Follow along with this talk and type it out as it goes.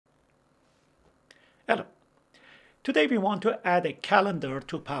Hello. Today we want to add a calendar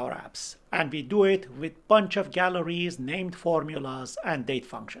to PowerApps, and we do it with a bunch of galleries, named formulas, and date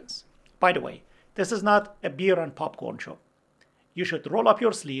functions. By the way, this is not a beer and popcorn show. You should roll up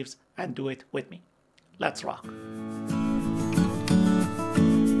your sleeves and do it with me. Let's rock.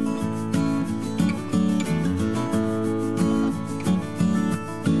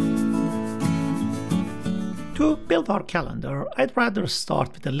 To build our calendar, I'd rather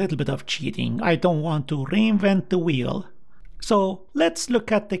start with a little bit of cheating. I don't want to reinvent the wheel. So let's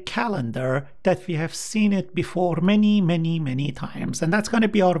look at the calendar that we have seen it before many times, and that's going to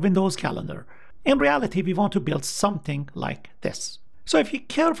be our Windows calendar. In reality, we want to build something like this. So if you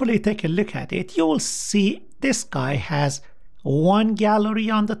carefully take a look at it, you will see this guy has one gallery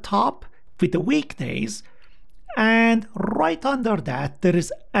on the top with the weekdays, and right under that there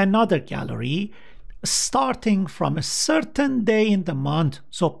is another gallery starting from a certain day in the month,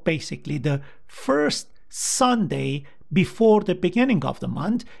 so basically the first Sunday before the beginning of the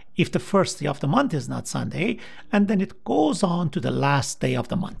month, if the first day of the month is not Sunday, and then it goes on to the last day of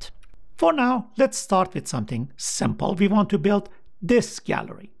the month. For now, let's start with something simple. We want to build this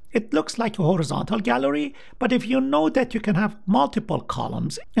gallery. It looks like a horizontal gallery, but if you know that you can have multiple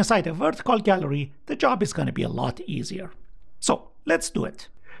columns inside a vertical gallery, the job is going to be a lot easier. So let's do it.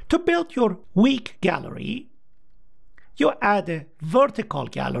 To build your week gallery, you add a vertical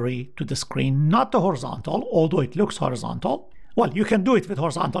gallery to the screen, not the horizontal, although it looks horizontal. Well, you can do it with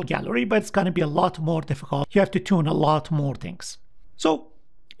horizontal gallery, but it's going to be a lot more difficult. You have to tune a lot more things. So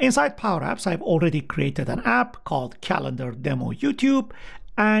inside PowerApps, I've already created an app called Calendar Demo YouTube.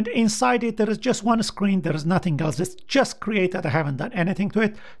 And inside it, there is just one screen. There is nothing else. It's just created. I haven't done anything to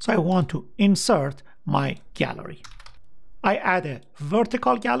it. So I want to insert my gallery. I add a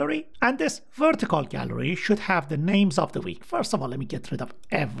vertical gallery, and this vertical gallery should have the names of the week. First of all, let me get rid of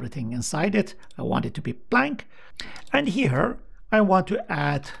everything inside it. I want it to be blank. And here, I want to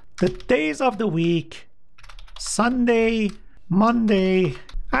add the days of the week, Sunday, Monday,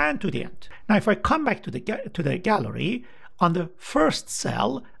 and to the end. Now, if I come back to the gallery, on the first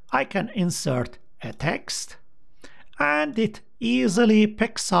cell, I can insert a text, and it easily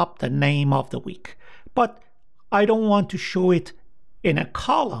picks up the name of the week. But I don't want to show it in a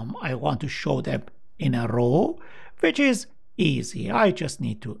column. I want to show them in a row, which is easy. I just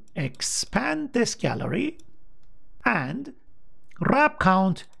need to expand this gallery, and wrap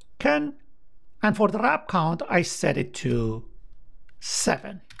count and for the wrap count, I set it to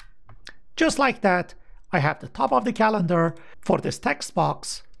 7. Just like that, I have the top of the calendar. For this text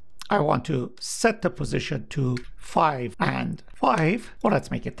box, I want to set the position to 5 and 5, or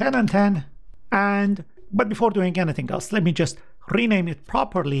let's make it 10 and 10. But before doing anything else, let me just rename it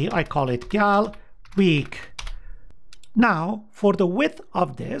properly. I call it gal week. Now, for the width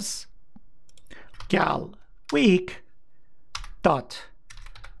of this, gal week dot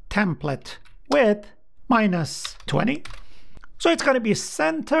template width minus 20. So it's going to be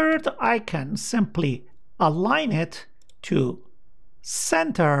centered. I can simply align it to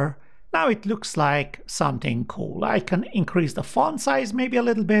center. Now it looks like something cool. I can increase the font size maybe a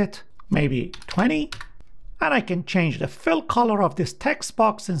little bit, maybe 20. And I can change the fill color of this text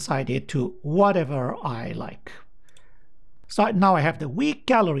box inside it to whatever I like. So now I have the week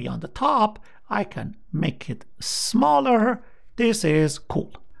gallery on the top. I can make it smaller. This is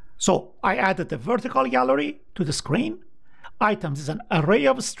cool. So I added the vertical gallery to the screen. Items is an array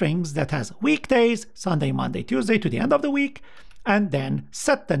of strings that has weekdays, Sunday, Monday, Tuesday to the end of the week, and then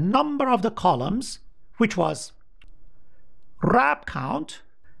set the number of the columns, which was wrap count,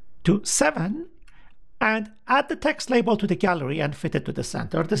 to 7, and add the text label to the gallery and fit it to the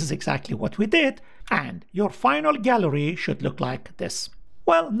center. This is exactly what we did, and your final gallery should look like this.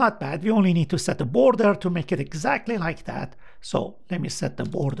 Well, not bad. We only need to set the border to make it exactly like that. So let me set the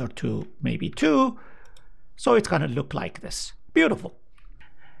border to maybe 2. So it's going to look like this. Beautiful.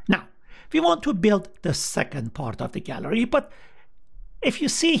 Now, we want to build the second part of the gallery, but if you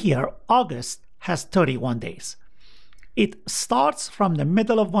see here, August has 31 days. It starts from the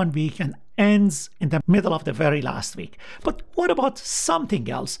middle of one week and ends in the middle of the very last week. But what about something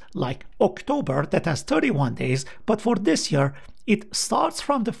else like October that has 31 days, but for this year, it starts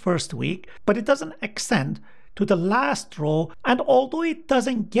from the first week, but it doesn't extend to the last row, and although it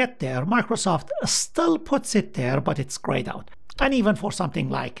doesn't get there, Microsoft still puts it there, but it's grayed out. And even for something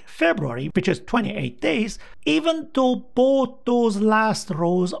like February, which is 28 days, even though both those last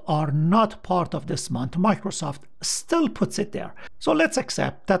rows are not part of this month, Microsoft still puts it there. So let's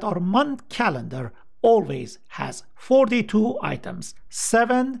accept that our month calendar always has 42 items,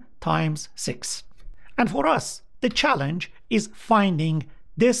 7 times 6. And for us, the challenge is finding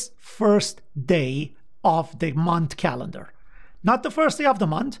this first day of the month calendar. Not the first day of the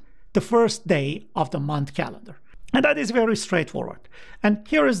month, the first day of the month calendar. And that is very straightforward. And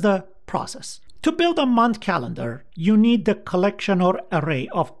here is the process. To build a month calendar, you need the collection or array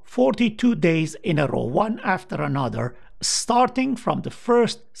of 42 days in a row, one after another, starting from the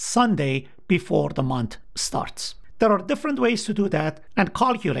first Sunday before the month starts. There are different ways to do that and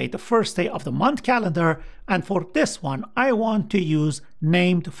calculate the first day of the month calendar. And for this one, I want to use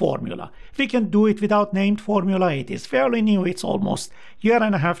named formula. We can do it without named formula. It is fairly new. It's almost a year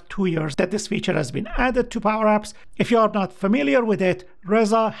and a half, 2 years that this feature has been added to PowerApps. If you are not familiar with it,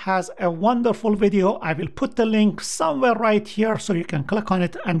 Reza has a wonderful video. I will put the link somewhere right here so you can click on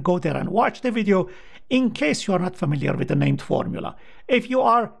it and go there and watch the video in case you are not familiar with the named formula. If you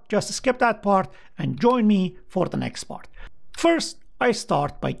are, just skip that part and join me for the next part. First, I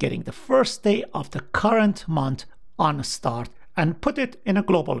start by getting the first day of the current month on start and put it in a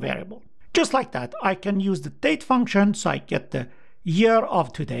global variable. Just like that, I can use the date function, so I get the year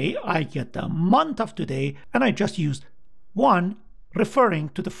of today, I get the month of today, and I just use 1 referring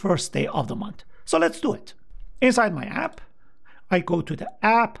to the first day of the month. So let's do it. Inside my app, I go to the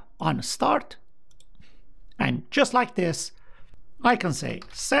app on start, and just like this, I can say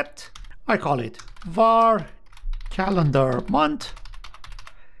set, I call it var calendar month,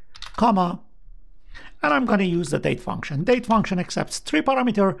 comma, and I'm going to use the date function. Date function accepts 3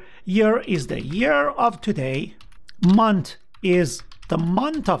 parameters. Year is the year of today, month is the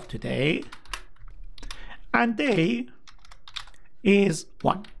month of today, and day is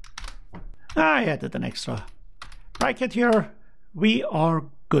 1. I added an extra bracket here. We are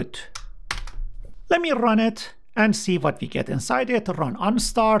good. Let me run it and see what we get inside it. Run on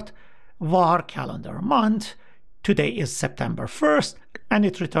start, var calendar month. Today is September 1st, and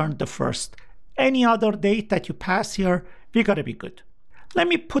it returned the 1st. Any other date that you pass here, we gotta be good. Let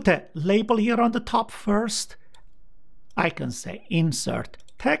me put a label here on the top first. I can say insert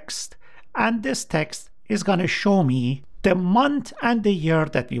text, and this text is gonna show me the month and the year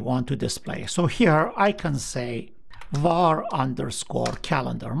that we want to display. So here I can say var underscore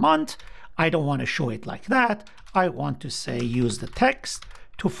calendar month. I don't want to show it like that. I want to say use the text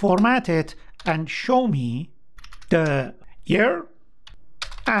to format it and show me the year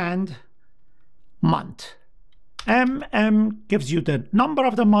and month. MM gives you the number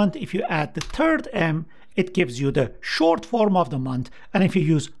of the month. If you add the third M, it gives you the short form of the month. And if you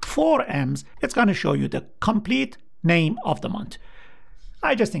use 4 M's, it's going to show you the complete name of the month.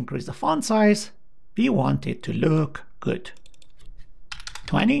 I just increase the font size. We want it to look good.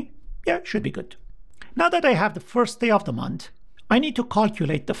 20. Yeah, should be good. Now that I have the first day of the month, I need to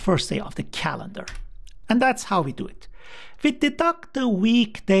calculate the first day of the calendar. And that's how we do it. We deduct the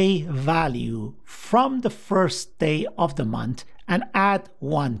weekday value from the first day of the month and add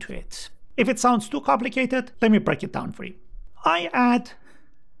 1 to it. If it sounds too complicated, let me break it down for you. I add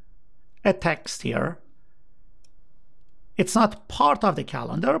a text here. It's not part of the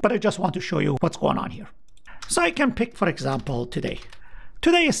calendar, but I just want to show you what's going on here. So I can pick, for example, today.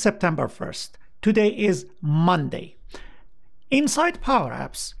 Today is September 1st. Today is Monday. Inside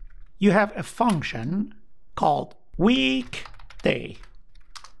PowerApps, you have a function called weekday.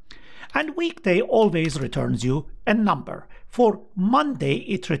 And weekday always returns you a number. For Monday,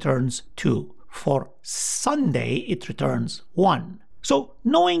 it returns 2. For Sunday, it returns 1. So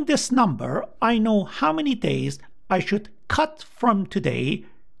knowing this number, I know how many days I should cut from today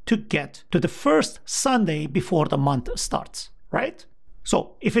to get to the first Sunday before the month starts, right?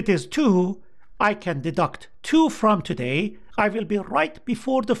 So if it is 2, I can deduct 2 from today. I will be right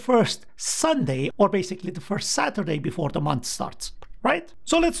before the first Sunday, or basically the first Saturday before the month starts, right?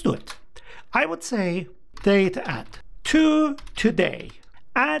 So let's do it. I would say date add to today.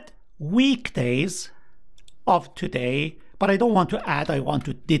 Add weekdays of today, but I don't want to add, I want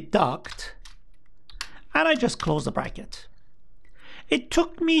to deduct. And I just close the bracket. It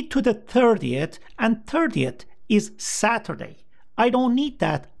took me to the 30th, and 30th is Saturday. I don't need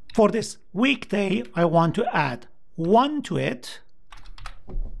that. For this weekday, I want to add 1 to it,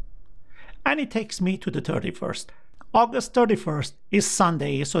 and it takes me to the 31st. August 31st is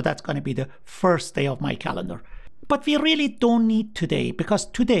Sunday, so that's going to be the first day of my calendar. But we really don't need today, because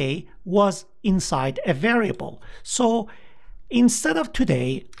today was inside a variable. So instead of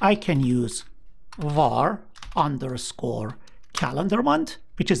today, I can use var underscore calendar month,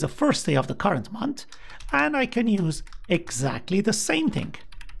 which is the first day of the current month, and I can use exactly the same thing.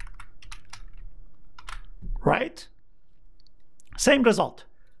 Right? Same result.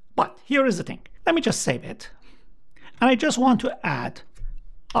 But here is the thing. Let me just save it. And I just want to add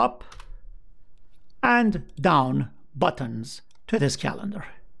up and down buttons to this calendar.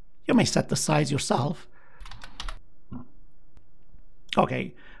 You may set the size yourself.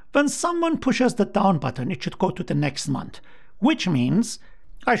 Okay, when someone pushes the down button, it should go to the next month, which means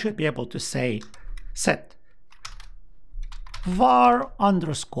I should be able to say set var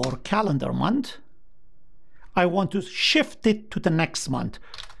underscore calendar month. I want to shift it to the next month.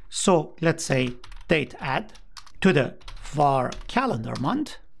 So let's say date add to the var calendar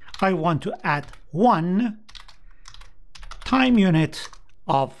month. I want to add 1 time unit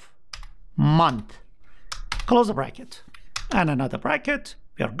of month. Close the bracket and another bracket.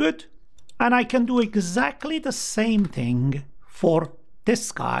 We are good. And I can do exactly the same thing for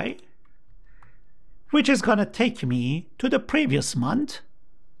this guy, which is going to take me to the previous month.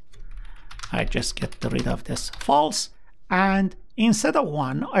 I just get rid of this false. And instead of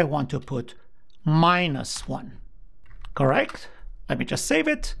 1, I want to put -1. Correct? Let me just save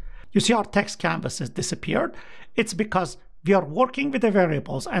it. You see our text canvas has disappeared. It's because we are working with the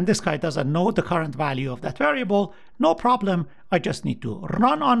variables and this guy doesn't know the current value of that variable. No problem. I just need to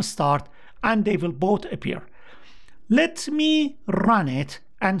run on start and they will both appear. Let me run it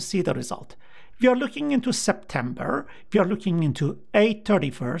and see the result. We are looking into September. We are looking into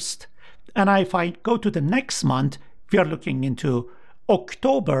 8/31st. And if I go to the next month, we are looking into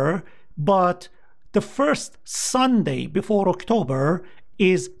October, but the first Sunday before October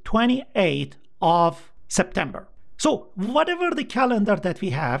is 28th of September. So whatever the calendar that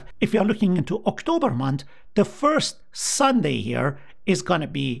we have, if we are looking into October month, the first Sunday here is going to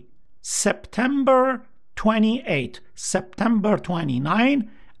be September 28, September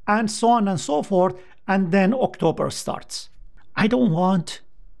 29, and so on and so forth, and then October starts. I don't want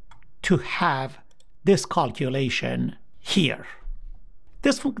to have this calculation here.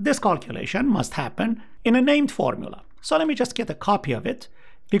 This calculation must happen in a named formula. So let me just get a copy of it.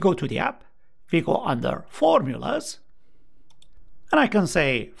 We go to the app, we go under formulas, and I can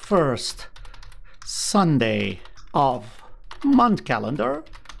say first Sunday of month calendar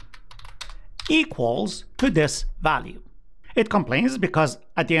equals to this value. It complains because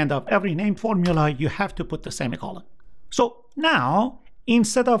at the end of every named formula, you have to put the semicolon. So now,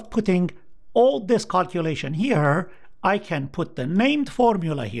 instead of putting all this calculation here, I can put the named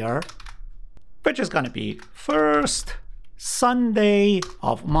formula here, which is going to be first Sunday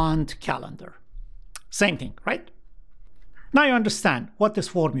of month calendar. Same thing, right? Now you understand what this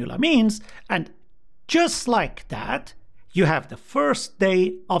formula means, and just like that, you have the first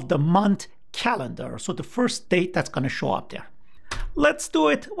day of the month calendar, so the first date that's going to show up there. Let's do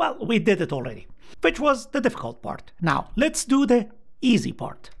it. Well, we did it already, which was the difficult part. Now let's do the easy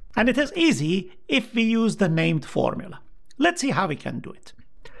part. And it is easy if we use the named formula. Let's see how we can do it.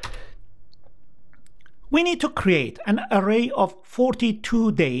 We need to create an array of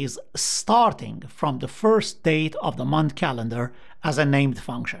 42 days starting from the first date of the month calendar as a named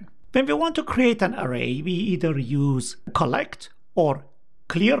function. When we want to create an array, we either use collect or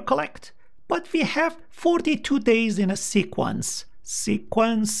clear collect, but we have 42 days in a sequence.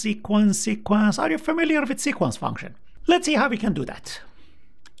 Sequence, sequence, sequence. Are you familiar with sequence function? Let's see how we can do that.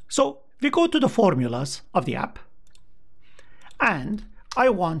 So we go to the formulas of the app, and I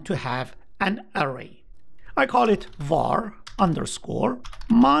want to have an array. I call it var underscore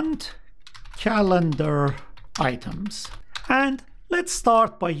month calendar items. And let's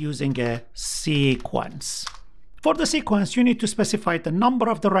start by using a sequence. For the sequence, you need to specify the number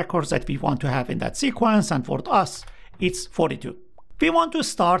of the records that we want to have in that sequence, and for us, it's 42. We want to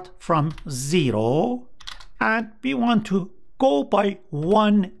start from 0, and we want to go by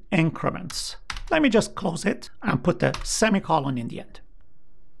 1 increments. Let me just close it and put a semicolon in the end.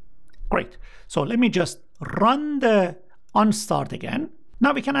 Great. So let me just run the onStart again.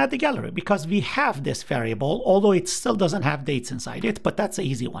 Now we can add the gallery because we have this variable, although it still doesn't have dates inside it, but that's an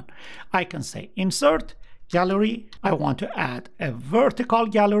easy one. I can say insert gallery. I want to add a vertical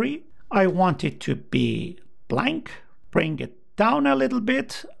gallery. I want it to be blank. Bring it down a little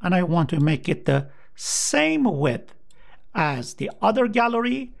bit, and I want to make it the same width as the other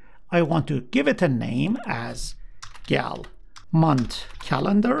gallery. I want to give it a name as gal month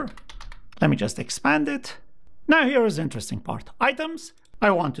calendar. Let me just expand it. Now here is the interesting part. Items,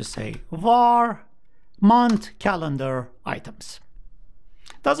 I want to say var month calendar items.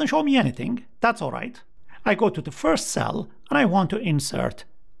 Doesn't show me anything. That's all right. I go to the first cell and I want to insert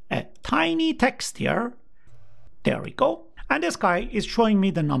a tiny text here. There we go. And this guy is showing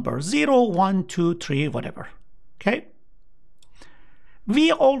me the number 0, 1, 2, 3, whatever. Okay.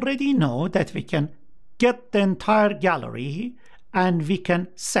 We already know that we can get the entire gallery and we can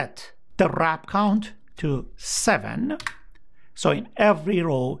set the wrap count to 7. So in every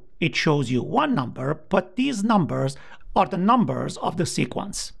row, it shows you one number, but these numbers are the numbers of the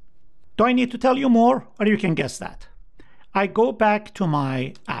sequence. Do I need to tell you more, or you can guess that? I go back to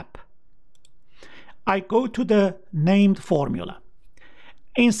my app. I go to the named formula.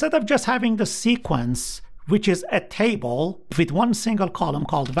 Instead of just having the sequence, which is a table with one single column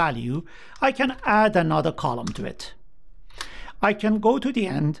called value, I can add another column to it. I can go to the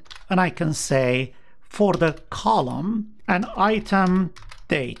end and I can say for the column an item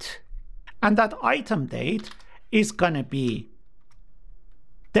date. And that item date is going to be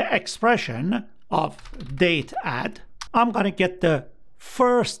the expression of date add. I'm going to get the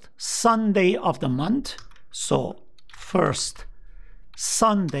first Sunday of the month. So first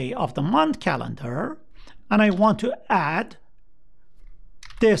Sunday of the month calendar. And I want to add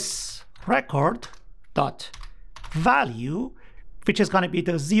this record dot value, which is going to be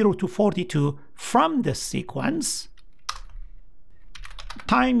the 0 to 42 from this sequence,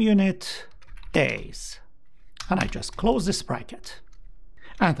 time unit days. And I just close this bracket.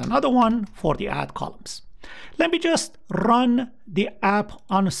 And another one for the add columns. Let me just run the app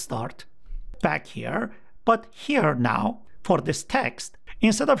on start back here. But here now, for this text,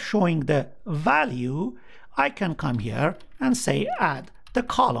 instead of showing the value, I can come here and say add the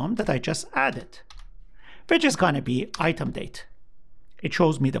column that I just added, which is going to be item date. It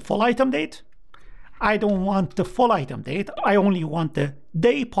shows me the full item date. I don't want the full item date. I only want the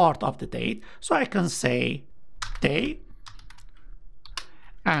day part of the date. So I can say day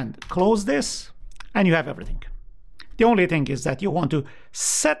and close this, and you have everything. The only thing is that you want to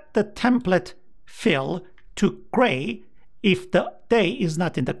set the template fill to gray if the day is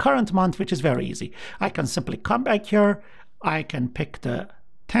not in the current month, which is very easy. I can simply come back here. I can pick the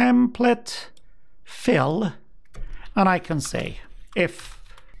template fill, and I can say if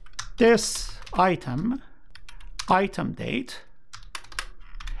this item date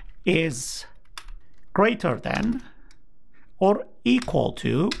is greater than or equal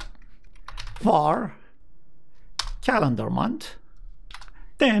to var calendar month,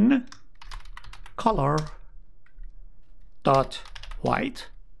 then color dot white,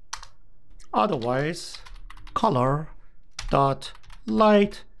 otherwise color dot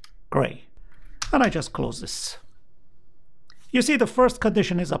light gray. And I just close this. You see the first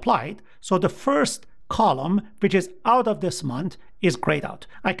condition is applied, so the first column, which is out of this month, is grayed out.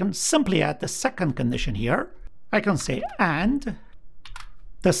 I can simply add the second condition here. I can say and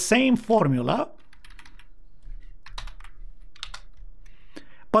the same formula,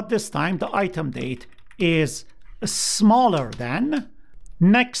 but this time the item date is smaller than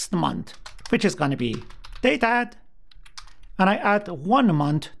next month, which is going to be date add, and I add 1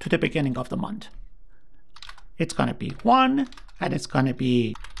 month to the beginning of the month. It's going to be 1, and it's going to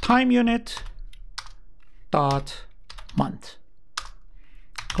be time unit dot month.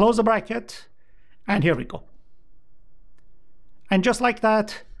 Close the bracket, and here we go. And just like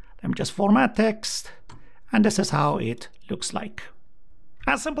that, let me just format text, and this is how it looks like.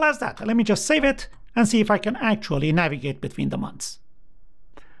 As simple as that. Let me just save it and see if I can actually navigate between the months.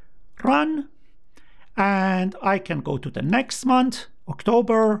 Run, and I can go to the next month,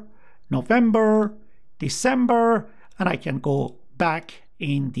 October, November, December, and I can go back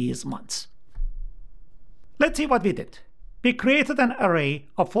in these months. Let's see what we did. We created an array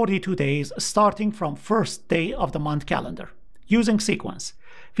of 42 days starting from first day of the month calendar using sequence.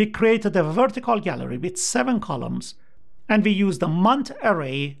 We created a vertical gallery with 7 columns, and we use the month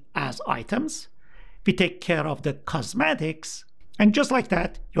array as items. We take care of the cosmetics, and just like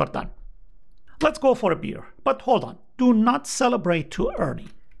that, you're done. Let's go for a beer. But hold on, do not celebrate too early.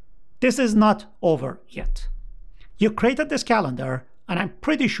 This is not over yet. You created this calendar, and I'm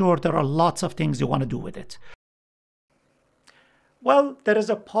pretty sure there are lots of things you want to do with it. Well, there is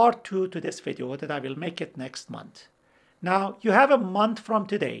a part 2 to this video that I will make it next month. Now, you have a month from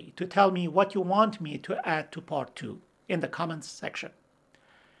today to tell me what you want me to add to part 2 in the comments section.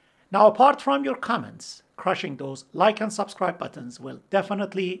 Now, apart from your comments, crushing those like and subscribe buttons will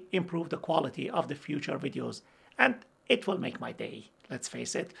definitely improve the quality of the future videos, and it will make my day, let's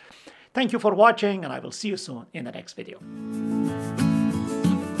face it. Thank you for watching, and I will see you soon in the next video.